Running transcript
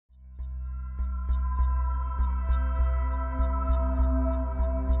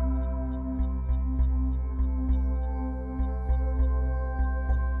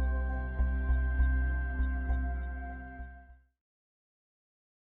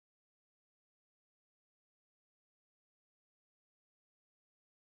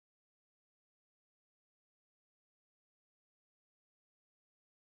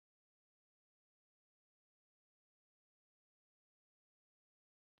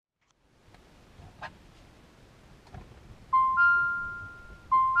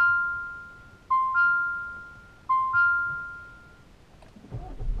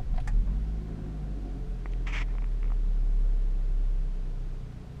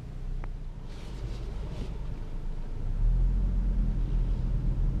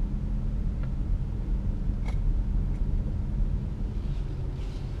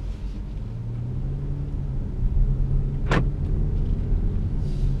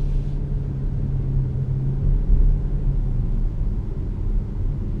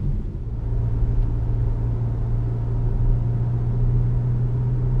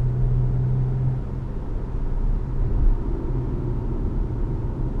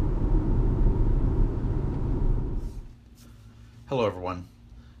Hello everyone.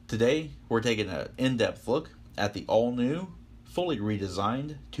 Today we're taking an in-depth look at the all-new, fully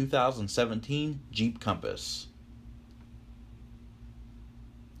redesigned 2017 Jeep Compass.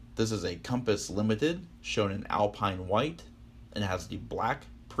 This is a Compass Limited shown in Alpine white and has the black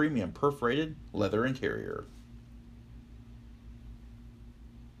premium perforated leather interior.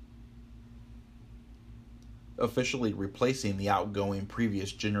 Officially replacing the outgoing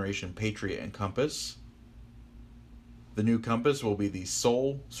previous generation Patriot and Compass, the new Compass will be the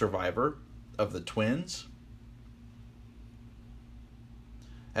sole survivor of the twins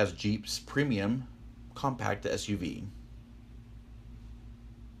as Jeep's premium compact SUV.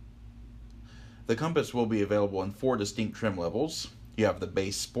 The Compass will be available in 4 distinct trim levels. You have the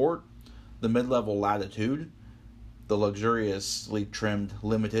base Sport, the mid-level Latitude, the luxuriously trimmed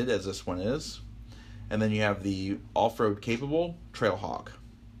Limited, as this one is, and then you have the off-road capable Trailhawk.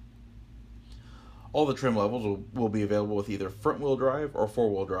 All the trim levels will be available with either front-wheel drive or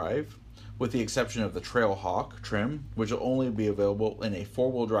four-wheel drive, with the exception of the Trailhawk trim, which will only be available in a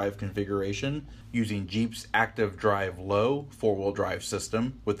four-wheel drive configuration using Jeep's Active Drive Low four-wheel drive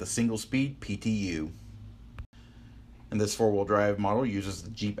system with a single-speed PTU. And this four-wheel drive model uses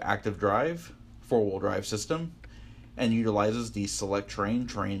the Jeep Active Drive four-wheel drive system and utilizes the Select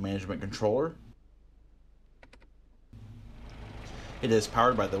Terrain management controller. It is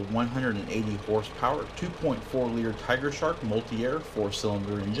powered by the 180 horsepower 2.4 liter Tiger Shark MultiAir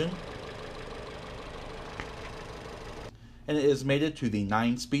 4-cylinder engine. And it is mated to the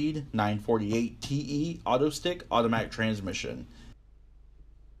 9-speed 948 TE AutoStick automatic transmission.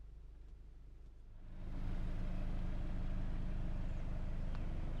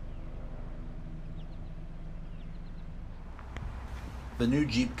 The new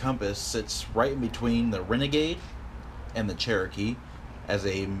Jeep Compass sits right in between the Renegade and the Cherokee as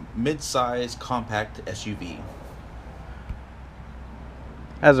a mid-size compact SUV.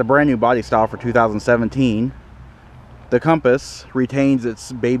 As a brand new body style for 2017, the Compass retains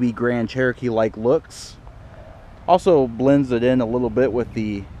its baby Grand Cherokee-like looks, also blends it in a little bit with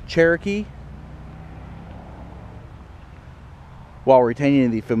the Cherokee, while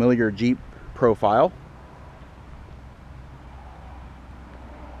retaining the familiar Jeep profile.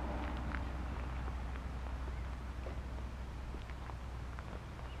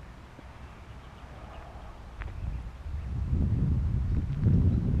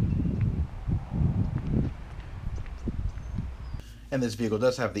 And this vehicle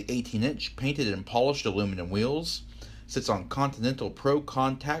does have the 18-inch painted and polished aluminum wheels. Sits on Continental Pro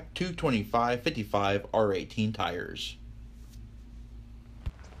Contact 225/55 R18 tires.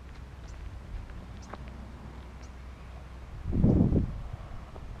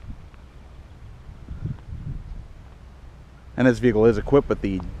 And this vehicle is equipped with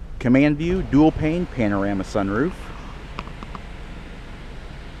the CommandView Dual-Pane Panoramic Sunroof.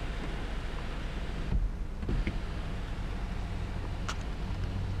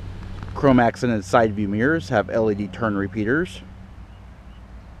 Chrome accented side view mirrors have LED turn repeaters.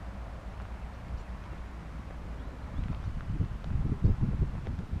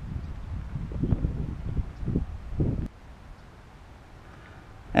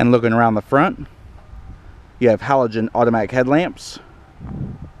 And looking around the front, you have halogen automatic headlamps,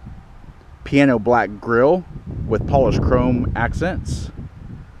 piano black grille with polished chrome accents,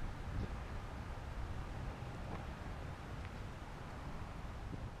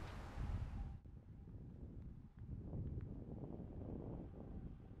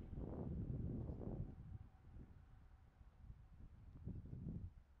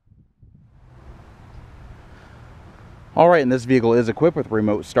 Alright, and this vehicle is equipped with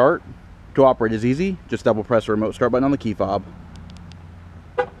remote start. To operate is easy, just double press the remote start button on the key fob.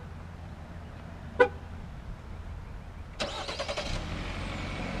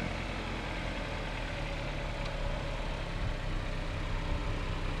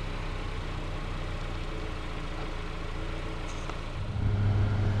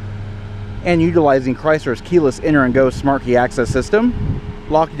 And utilizing Chrysler's keyless enter and go smart key access system,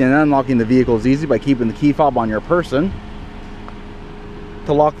 locking and unlocking the vehicle is easy by keeping the key fob on your person.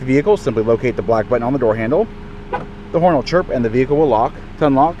 To lock the vehicle, simply locate the black button on the door handle. The horn will chirp and the vehicle will lock. To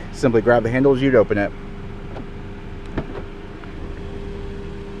unlock, simply grab the handle as you'd open it.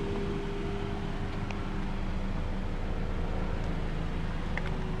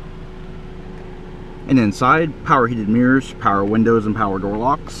 And inside, power heated mirrors, power windows, and power door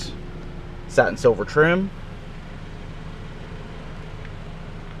locks. Satin silver trim.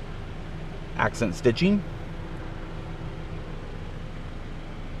 Accent stitching.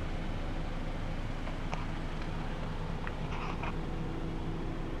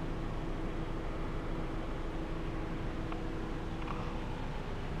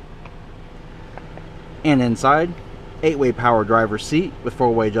 And inside, 8-way power driver's seat with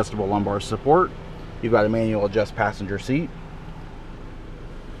 4-way adjustable lumbar support. You've got a manual adjust passenger seat.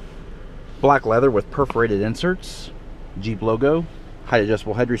 Black leather with perforated inserts, Jeep logo, height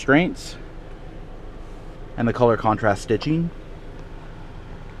adjustable head restraints, and the color contrast stitching.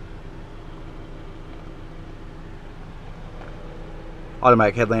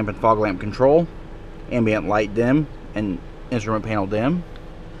 Automatic headlamp and fog lamp control, ambient light dim and instrument panel dim.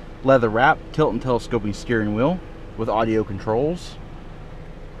 Leather wrap, tilt and telescoping steering wheel with audio controls.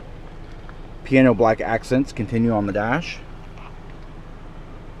 Piano black accents continue on the dash.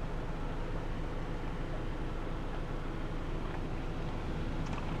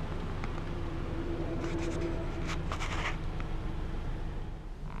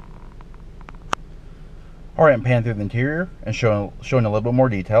 Alright, I'm panning through the interior and showing a little bit more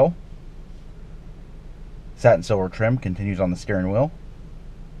detail. Satin silver trim continues on the steering wheel.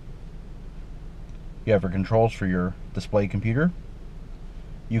 You have your controls for your display computer.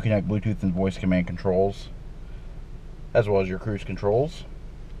 Uconnect Bluetooth and voice command controls, as well as your cruise controls.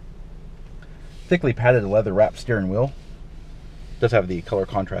 Thickly padded leather wrapped steering wheel. Does have the color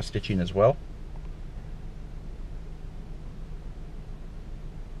contrast stitching as well.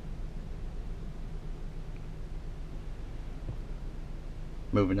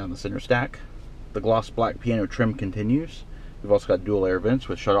 Moving down the center stack, the gloss black piano trim continues. We've also got dual air vents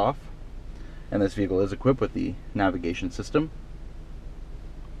with shut off, and this vehicle is equipped with the navigation system.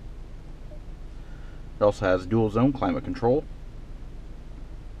 It also has dual zone climate control,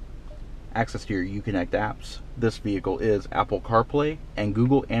 access to your Uconnect apps. This vehicle is Apple CarPlay and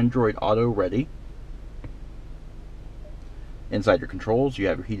Google Android Auto ready. Inside your controls, you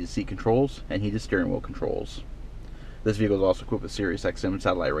have your heated seat controls and heated steering wheel controls. This vehicle is also equipped with SiriusXM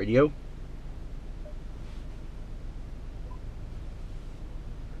satellite radio.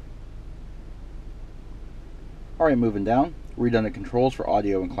 Alright, moving down, redundant controls for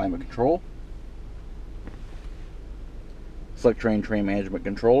audio and climate control. Select train management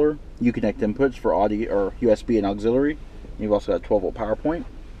controller, Uconnect inputs for audio or USB and auxiliary. You've also got a 12-volt power point.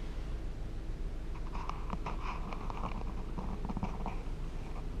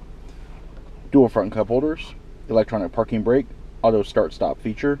 Dual front cup holders, electronic parking brake, auto start stop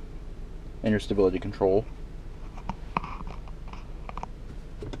feature, and your stability control.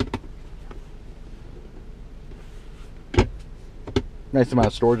 Nice amount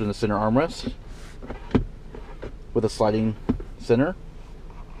of storage in the center armrest with a sliding center.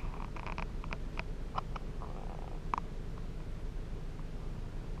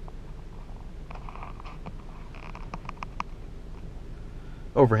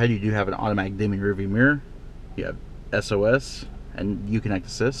 Overhead, you do have an automatic dimming rearview mirror. You have SOS and Uconnect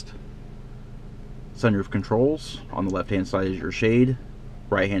Assist. Sunroof controls. On the left hand side is your shade,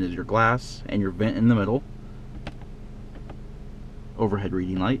 right hand is your glass, and your vent in the middle. Overhead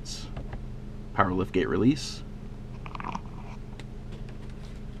reading lights, power liftgate release.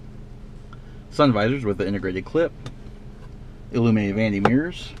 Sun visors with the integrated clip, illuminated vanity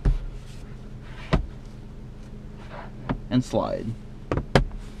mirrors, and slide.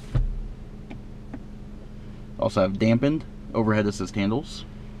 Also have dampened overhead assist handles.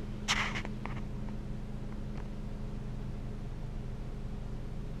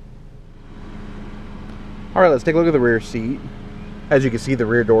 Alright, let's take a look at the rear seat. As you can see, the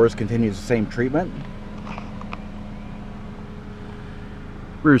rear doors continues the same treatment.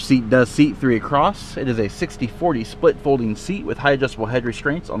 Rear seat does seat 3 across. It is a 60-40 split folding seat with high adjustable head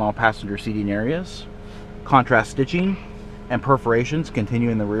restraints on all passenger seating areas. Contrast stitching and perforations continue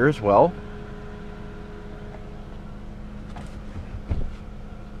in the rear as well.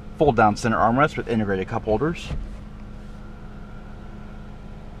 Fold down center armrest with integrated cup holders.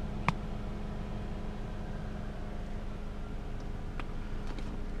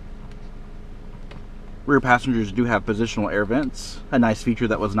 Rear passengers do have positional air vents, a nice feature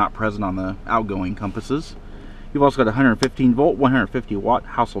that was not present on the outgoing Compasses. You've also got a 115 volt, 150 watt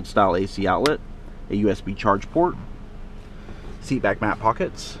household style AC outlet, a USB charge port, seat back mat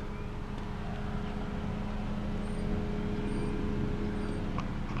pockets,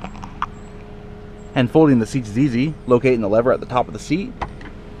 and folding the seats is easy. Locating the lever at the top of the seat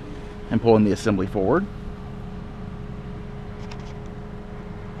and pulling the assembly forward.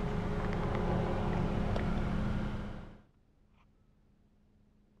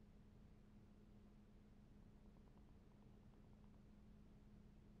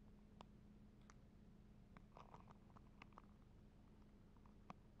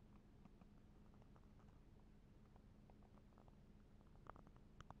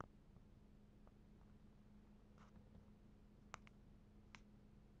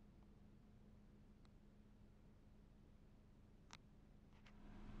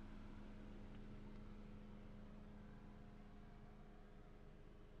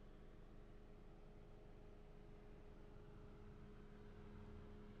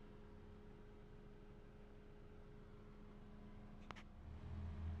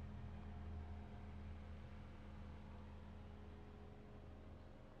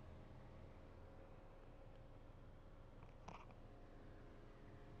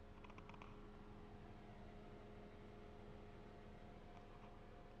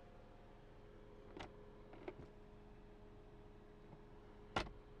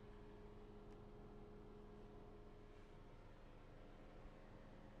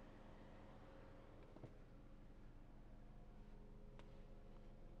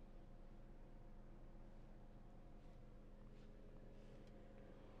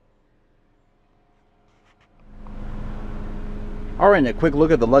 Alright, and a quick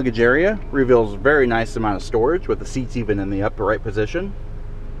look at the luggage area reveals a very nice amount of storage with the seats even in the upright position.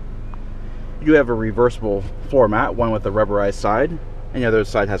 You do have a reversible floor mat, one with a rubberized side, and the other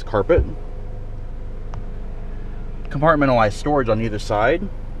side has carpet. Compartmentalized storage on either side.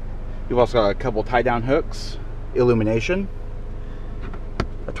 You've also got a couple tie-down hooks, illumination,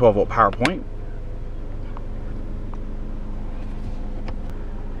 a 12-volt power point,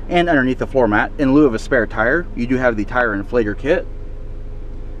 and underneath the floor mat, in lieu of a spare tire, you do have the tire inflator kit,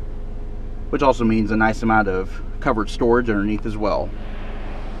 which also means a nice amount of covered storage underneath as well.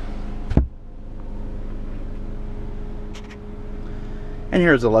 And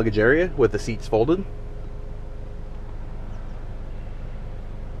here's the luggage area with the seats folded.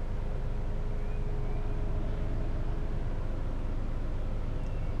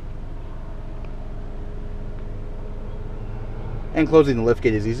 And closing the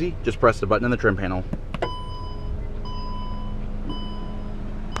liftgate is easy. Just press the button in the trim panel.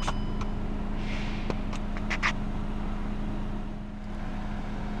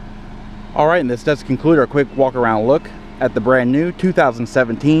 Alright, and this does conclude our quick walk around look at the brand new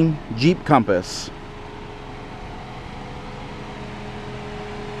 2017 Jeep Compass.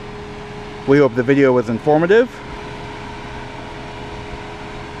 We hope the video was informative.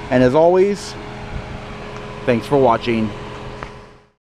 And as always, thanks for watching.